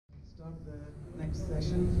start the next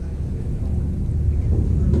session.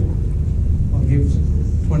 I'll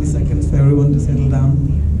give 20 seconds for everyone to settle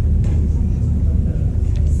down.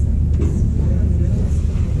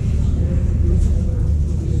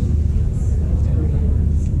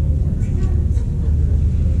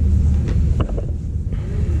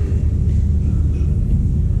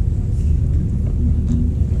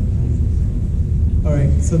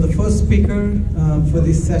 So the first speaker for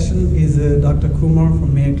this session is Dr. Kumar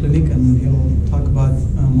from Mayo Clinic, and he'll talk about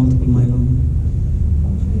multiple myeloma.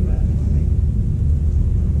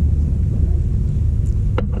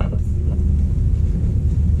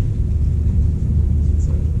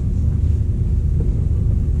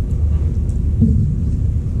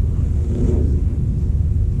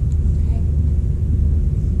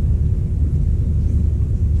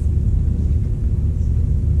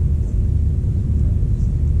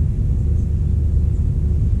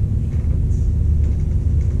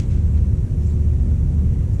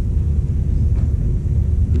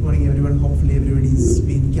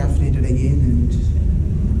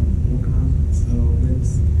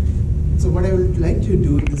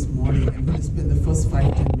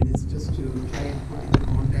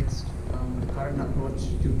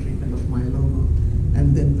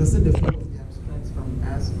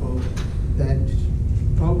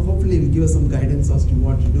 As to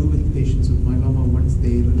what to do with patients with myeloma once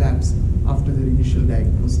they relapse after their initial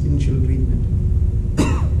diagnosis, initial treatment.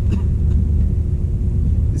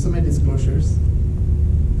 These are my disclosures.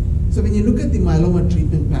 So when you look at the myeloma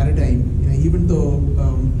treatment paradigm, even though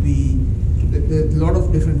a lot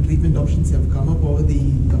of different treatment options have come up over the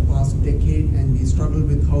past decade, and we struggle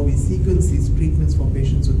with how we sequence these treatments for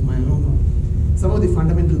patients with myeloma, some of the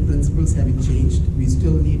fundamental principles haven't changed. We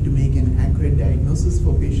still need to make an accurate diagnosis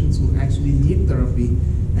for patients who actually need therapy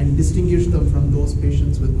and distinguish them from those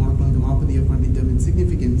patients with monoclonal gammopathy of undetermined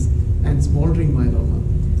significance and smoldering myeloma,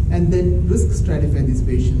 and then risk stratify these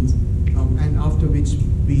patients, and after which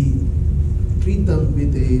we treat them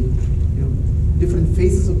with different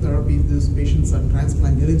phases of therapy. If those patients are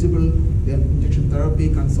transplant eligible, they have injection therapy,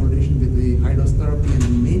 consolidation with a high dose therapy, and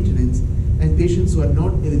then maintenance. And patients who are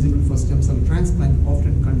not eligible for stem cell transplant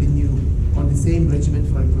often continue on the same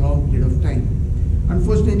regimen for a prolonged period of time.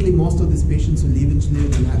 Unfortunately, most of these patients will eventually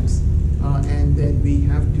relapse, and then we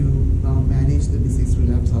have to manage the disease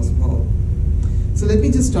relapse as well. So let me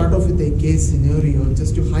just start off with a case scenario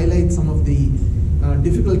just to highlight some of the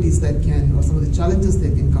difficulties that can, or some of the challenges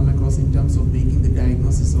that can come across in terms of making the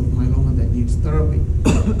diagnosis of myeloma that needs therapy.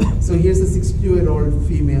 So here's a 62-year-old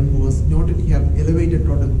female who was noted to have elevated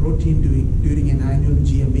total protein during an annual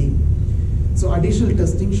GME. So additional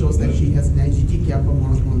testing shows that she has an IgG kappa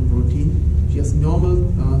monoclonal protein. She has normal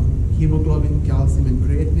hemoglobin, calcium, and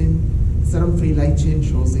creatinine. Serum-free light chain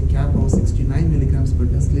shows a kappa of 69 milligrams per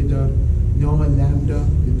deciliter, normal lambda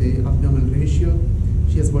with a abnormal ratio.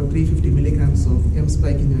 She has about 350 milligrams of M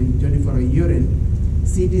spike in her 24-hour urine.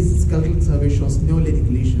 CT skeletal survey shows no lytic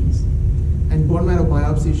lesions. And bone marrow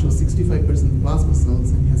biopsy shows 65% plasma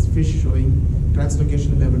cells and has FISH showing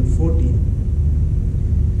translocation level 14.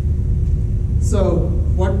 So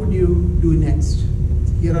what would you do next?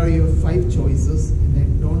 Here are your 5 choices, and I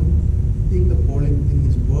don't think the polling thing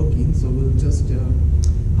is working, so we'll just,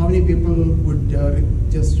 how many people would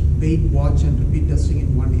just wait, watch, and repeat testing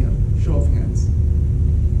in 1 year? Show of hands.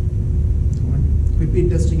 Repeat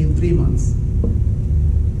testing in 3 months.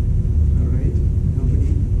 All right,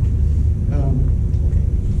 nobody. Okay.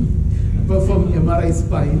 Perform MRI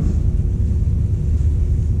spine.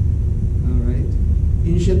 All right.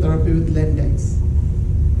 Initiate therapy with Lendex.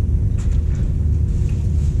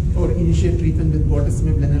 Or initiate treatment with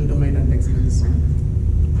bortezomib, lenalidomide, and dexamethasone.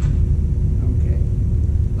 Okay.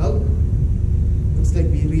 Well, looks like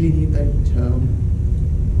we really need that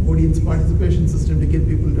audience participation system to get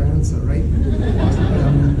people to answer, right?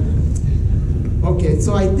 Okay,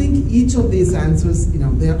 so I think each of these answers,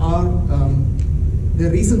 there are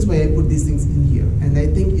reasons why I put these things in here, and I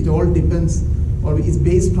think it all depends, or is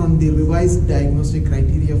based on the revised diagnostic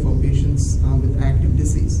criteria for patients with active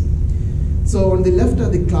disease. So on the left are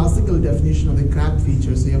the classical definition of the CRAP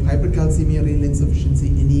features. So you have hypercalcemia, renal insufficiency,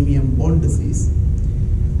 anemia, and bone disease.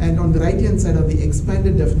 And on the right-hand side are the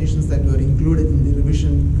expanded definitions that were included in the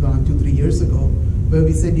revision 2-3 years ago, where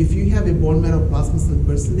we said if you have a bone marrow plasma cell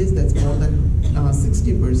percentage that's more than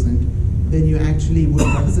 60%, then you actually would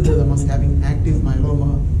consider them as having active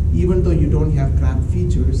myeloma, even though you don't have CRAP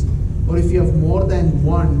features. Or if you have more than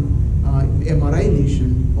one MRI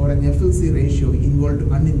lesion or an FLC ratio involved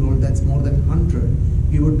to uninvolved that's more than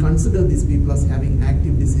 100, you would consider these people as having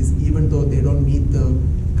active disease, even though they don't meet the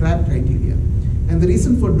CRAP criteria. And the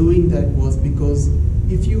reason for doing that was because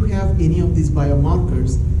if you have any of these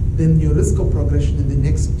biomarkers, then your risk of progression in the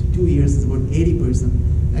next 2 years is about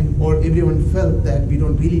 80%. Or everyone felt that we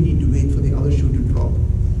don't really need to wait for the other shoe to drop.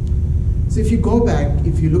 So if you go back,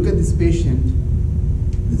 if you look at this patient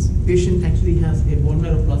actually has a bone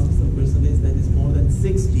marrow plastic cell percentage that is more than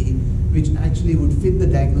 60, which actually would fit the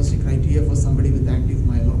diagnostic criteria for somebody with active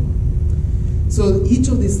myeloma. So each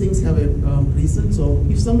of these things have a reason. So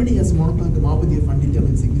if somebody has monoclonal gammopathy of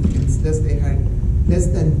undetermined significance, they had less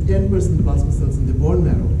than 10% plasma cells in the bone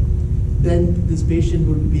marrow, then this patient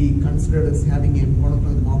would be considered as having a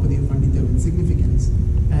monoclonal gammopathy of undetermined significance.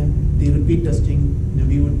 And the repeat testing,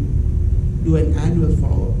 we would do an annual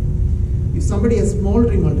follow-up. If somebody has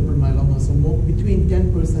smoldering multiple myeloma, so between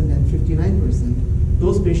 10% and 59%,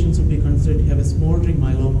 those patients would be considered to have a smoldering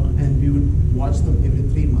myeloma, and we would watch them every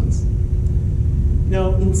 3 months.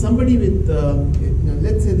 Now, in somebody with,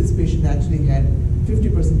 let's say this patient actually had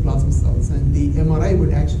 50% plasma cells, and the MRI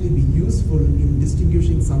would actually be useful in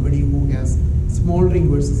distinguishing somebody who has smoldering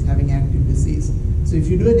versus having active disease. So if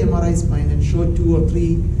you do an MRI spine and show 2 or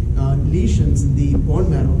 3 lesions in the bone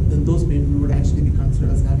marrow, then those people would actually be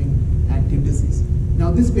considered as having active disease.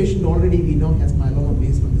 Now this patient already we know has myeloma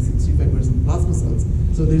based on the 65% plasma cells,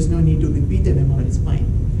 so there's no need to repeat an MRI spine.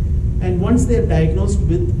 And once they're diagnosed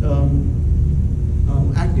with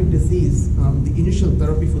active disease, the initial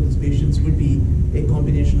therapy for these patients would be a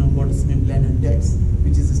combination of bortezomib, len, and dex,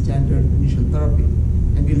 which is a standard initial therapy.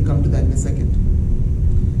 And we'll come to that in a second.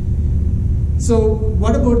 So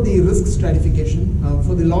what about the risk stratification?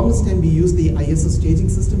 For the longest time, we used the ISO staging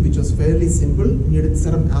system, which was fairly simple. We needed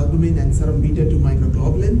serum albumin and serum beta-2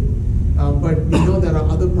 microglobulin. But we know there are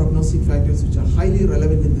other prognostic factors which are highly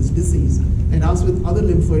relevant in this disease. And as with other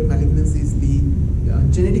lymphoid malignancies, the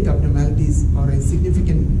genetic abnormalities are a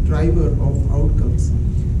significant driver of outcomes.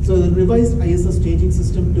 So the revised ISO staging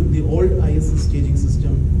system took the old ISO staging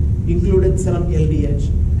system, included serum LDH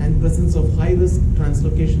and presence of high-risk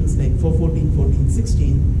translocations like 414, 14,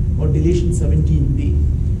 16, or deletion 17B,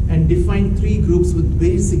 and defined 3 groups with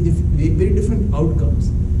very different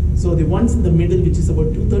outcomes. So the ones in the middle, which is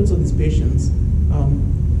about 2/3 of these patients,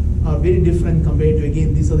 are very different compared to,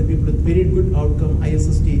 again, these are the people with very good outcome,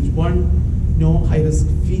 ISO stage 1, no high-risk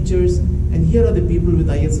features, and here are the people with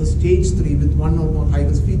ISO stage 3 with 1 or more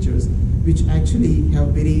high-risk features, which actually have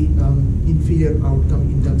very inferior outcome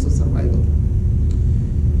in terms of survival.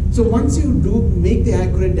 So once you do make the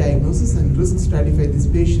accurate diagnosis and risk stratify these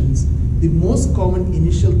patients, the most common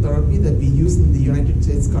initial therapy that we use in the United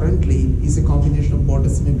States currently is a combination of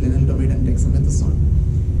bortezomib, lenalidomide, and dexamethasone.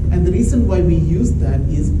 And the reason why we use that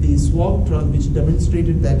is the SWOG trial, which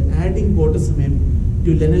demonstrated that adding bortezomib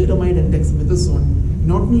to lenalidomide and dexamethasone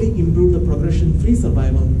not only improved the progression-free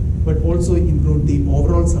survival, but also improved the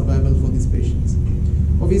overall survival for these patients.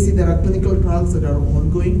 Obviously, there are clinical trials that are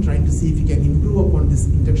ongoing trying to see if we can improve upon this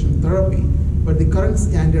induction therapy, but the current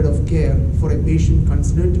standard of care for a patient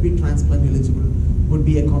considered to be transplant eligible would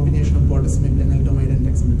be a combination of bortezomib, lenalidomide, and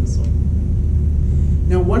dexamethasone.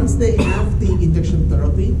 Now, once they have the induction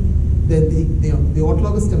therapy, then the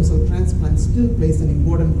autologous stem cell transplant still plays an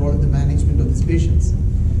important role in the management of these patients.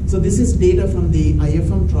 So this is data from the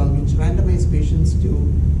IFM trial, which randomized patients to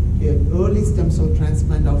an early stem cell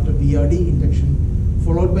transplant after VRD induction,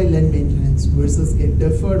 followed by len maintenance versus a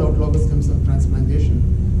deferred autologous stem cell transplantation,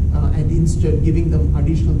 and instead giving them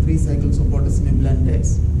additional 3 cycles of bortezomib, len,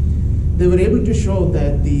 dex. They were able to show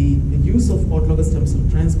that the use of autologous stem cell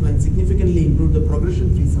transplant significantly improved the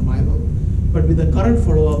progression-free survival, but with the current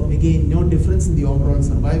follow-up, again, no difference in the overall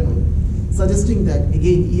survival, suggesting that,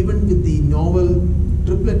 again, even with the novel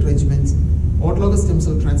triplet regimens, autologous stem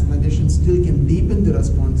cell transplantation still can deepen the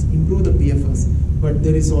response, improve the PFS, but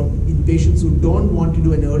there is, in patients who don't want to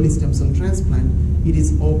do an early stem cell transplant, it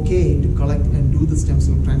is okay to collect and do the stem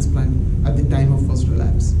cell transplant at the time of first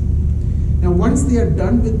relapse. Now, once they are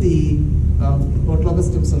done with the autologous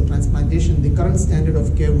stem cell transplantation, the current standard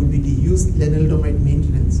of care would be to use lenalidomide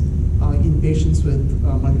maintenance in patients with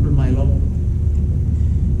multiple myeloma.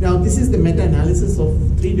 Now, this is the meta-analysis of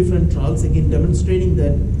 3 different trials, again demonstrating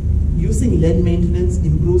that using len maintenance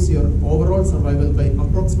improves your overall survival by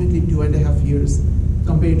approximately 2.5 years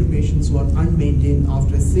compared to patients who are unmaintained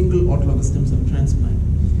after a single autologous stem cell transplant.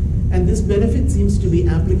 And this benefit seems to be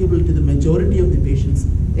applicable to the majority of the patients,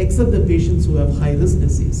 except the patients who have high-risk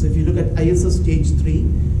disease. So if you look at ISO stage 3,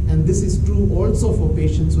 and this is true also for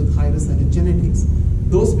patients with high-risk cytogenetics,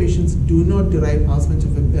 those patients do not derive as much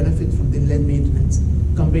of a benefit from the len maintenance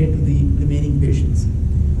compared to the remaining patients.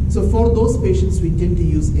 So for those patients, we tend to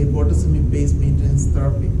use a bortezomib-based maintenance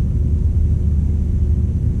therapy.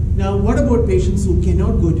 Now, what about patients who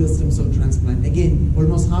cannot go to a stem cell transplant? Again,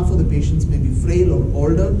 almost half of the patients may be frail or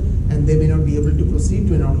older, and they may not be able to proceed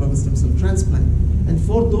to an autologous stem cell transplant. And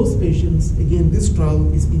for those patients, again, this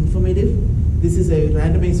trial is informative. This is a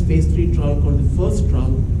randomized phase 3 trial called the FIRST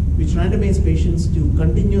trial, which randomized patients to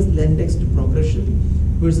continuous Lendex to progression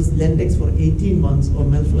versus Lendex for 18 months or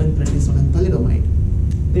melphalan, prednisone, and thalidomide.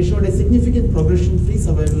 They showed a significant progression-free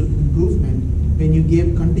survival improvement when you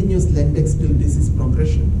gave continuous Lendex till disease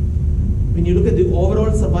progression. When you look at the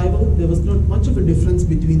overall survival, there was not much of a difference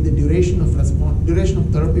between the duration of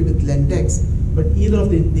therapy with Lendex, but either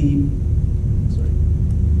of the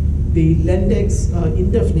Lendex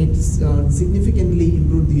indefinite significantly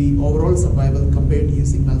improved the overall survival compared to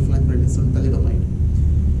using melphalan, prednisone, thalidomide.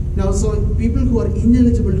 Now, so people who are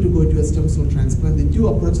ineligible to go to a stem cell transplant, the two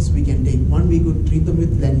approaches we can take. One, we could treat them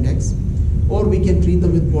with Lendex, or we can treat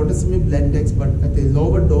them with bortezomib Lendex, but at a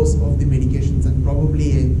lower dose of the medications and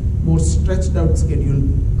probably a more stretched out schedule,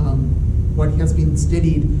 what has been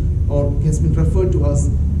studied or has been referred to as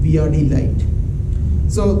VRD light.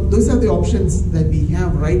 So those are the options that we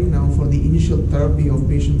have right now for the initial therapy of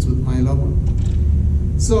patients with myeloma.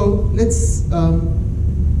 So let's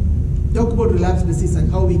talk about relapsed disease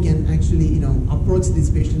and how we can actually approach these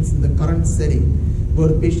patients in the current setting,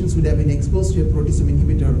 where patients would have been exposed to a proteasome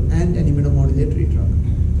inhibitor and an immunomodulatory drug.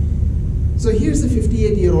 So here's a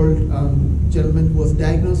 58-year-old gentleman who was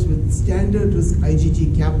diagnosed with standard risk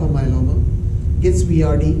IgG kappa myeloma, gets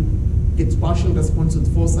VRD, gets partial response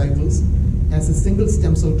with 4 cycles, has a single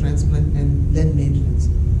stem cell transplant and Len maintenance.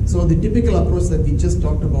 So the typical approach that we just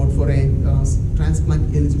talked about for a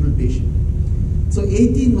transplant eligible patient. So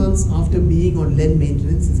 18 months after being on Len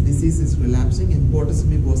maintenance, his disease is relapsing and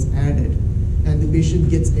bortezomib was added, and the patient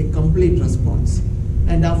gets a complete response.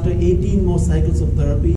 And after 18 more cycles of therapy,